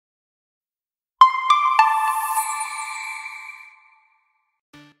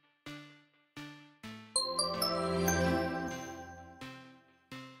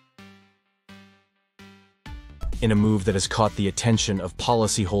In a move that has caught the attention of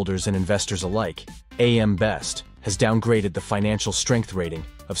policyholders and investors alike, AM Best has downgraded the financial strength rating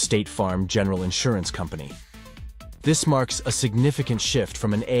of State Farm General Insurance Company. This marks a significant shift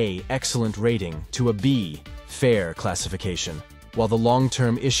from an A excellent rating to a B fair classification, while the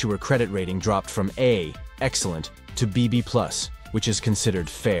long-term issuer credit rating dropped from A excellent to BB+, which is considered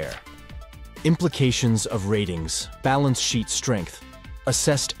fair. Implications of ratings: balance sheet strength.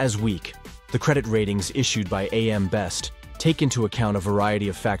 Assessed as weak, the credit ratings issued by AM Best take into account a variety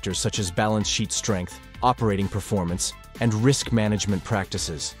of factors such as balance sheet strength, operating performance, and risk management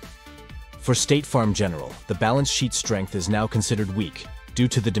practices. For State Farm General, the balance sheet strength is now considered weak due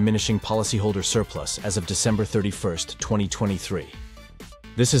to the diminishing policyholder surplus as of December 31, 2023.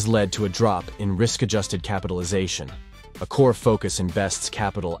 This has led to a drop in risk-adjusted capitalization, a core focus in Best's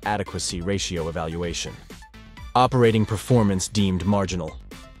capital adequacy ratio evaluation. Operating performance deemed marginal.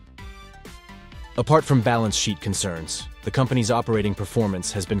 Apart from balance sheet concerns, the company's operating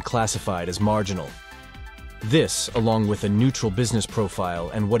performance has been classified as marginal. This, along with a neutral business profile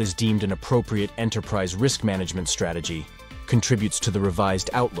and what is deemed an appropriate enterprise risk management strategy, contributes to the revised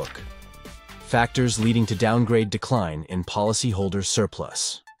outlook. Factors leading to downgrade: decline in policyholder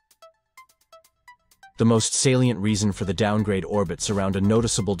surplus. The most salient reason for the downgrade orbits around a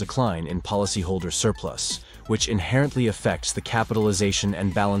noticeable decline in policyholder surplus, which inherently affects the capitalization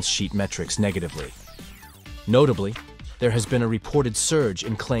and balance sheet metrics negatively. Notably, there has been a reported surge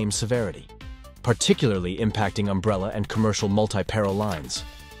in claim severity, particularly impacting umbrella and commercial multi-peril lines.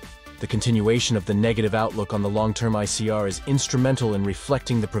 The continuation of the negative outlook on the long-term ICR is instrumental in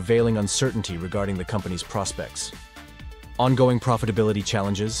reflecting the prevailing uncertainty regarding the company's prospects. Ongoing profitability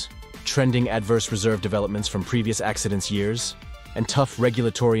challenges, trending adverse reserve developments from previous accident years, and tough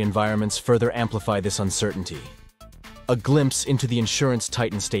regulatory environments further amplify this uncertainty. A glimpse into the insurance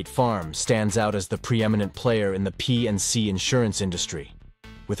titan State Farm stands out as the preeminent player in the P&C insurance industry,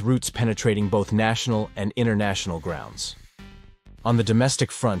 with roots penetrating both national and international grounds. On the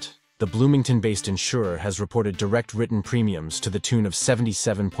domestic front, the Bloomington-based insurer has reported direct written premiums to the tune of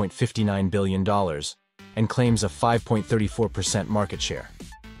 $77.59 billion and claims a 5.34% market share.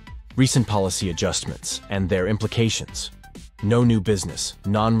 Recent policy adjustments and their implications: no new business,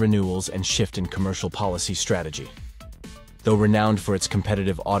 non-renewals, and shift in commercial policy strategy. Though renowned for its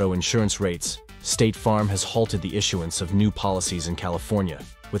competitive auto insurance rates, State Farm has halted the issuance of new policies in California,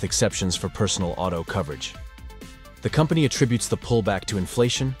 with exceptions for personal auto coverage. The company attributes the pullback to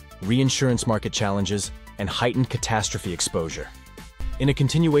inflation, reinsurance market challenges, and heightened catastrophe exposure. In a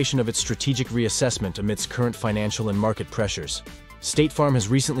continuation of its strategic reassessment amidst current financial and market pressures, State Farm has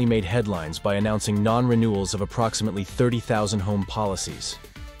recently made headlines by announcing non-renewals of approximately 30,000 home policies.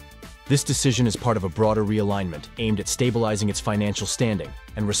 This decision is part of a broader realignment aimed at stabilizing its financial standing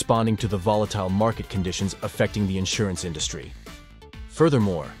and responding to the volatile market conditions affecting the insurance industry.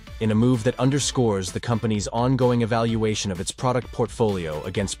 Furthermore, in a move that underscores the company's ongoing evaluation of its product portfolio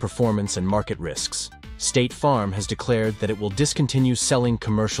against performance and market risks, State Farm has declared that it will discontinue selling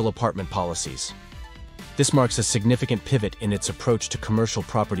commercial apartment policies. This marks a significant pivot in its approach to commercial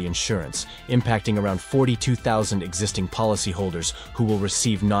property insurance, impacting around 42,000 existing policyholders who will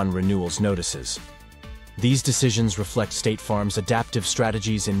receive non-renewals notices. These decisions reflect State Farm's adaptive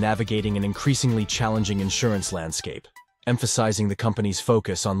strategies in navigating an increasingly challenging insurance landscape, emphasizing the company's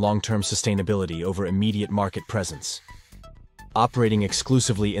focus on long-term sustainability over immediate market presence. Operating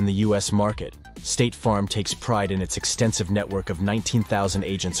exclusively in the U.S. market, State Farm takes pride in its extensive network of 19,000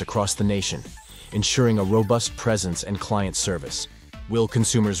 agents across the nation, ensuring a robust presence and client service. Will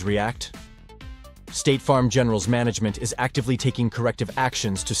consumers react? State Farm General's management is actively taking corrective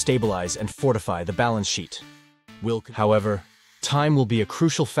actions to stabilize and fortify the balance sheet. However, time will be a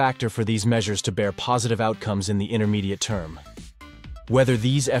crucial factor for these measures to bear positive outcomes in the intermediate term. Whether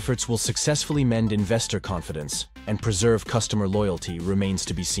these efforts will successfully mend investor confidence and preserve customer loyalty remains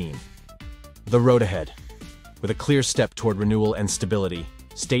to be seen. The road ahead. With a clear step toward renewal and stability,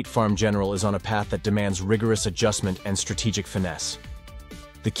 State Farm General is on a path that demands rigorous adjustment and strategic finesse.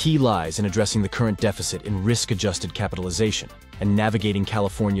 The key lies in addressing the current deficit in risk-adjusted capitalization and navigating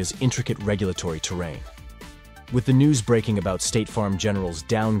California's intricate regulatory terrain. With the news breaking about State Farm General's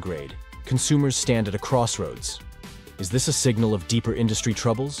downgrade, consumers stand at a crossroads. Is this a signal of deeper industry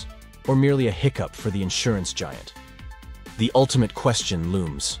troubles, or merely a hiccup for the insurance giant? The ultimate question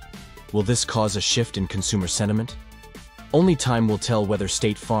looms: will this cause a shift in consumer sentiment? Only time will tell whether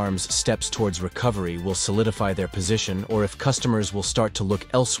State Farm's steps towards recovery will solidify their position or if customers will start to look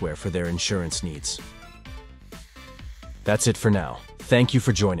elsewhere for their insurance needs. That's it for now. Thank you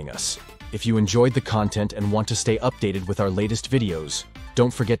for joining us. If you enjoyed the content and want to stay updated with our latest videos,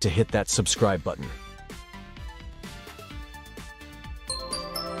 don't forget to hit that subscribe button.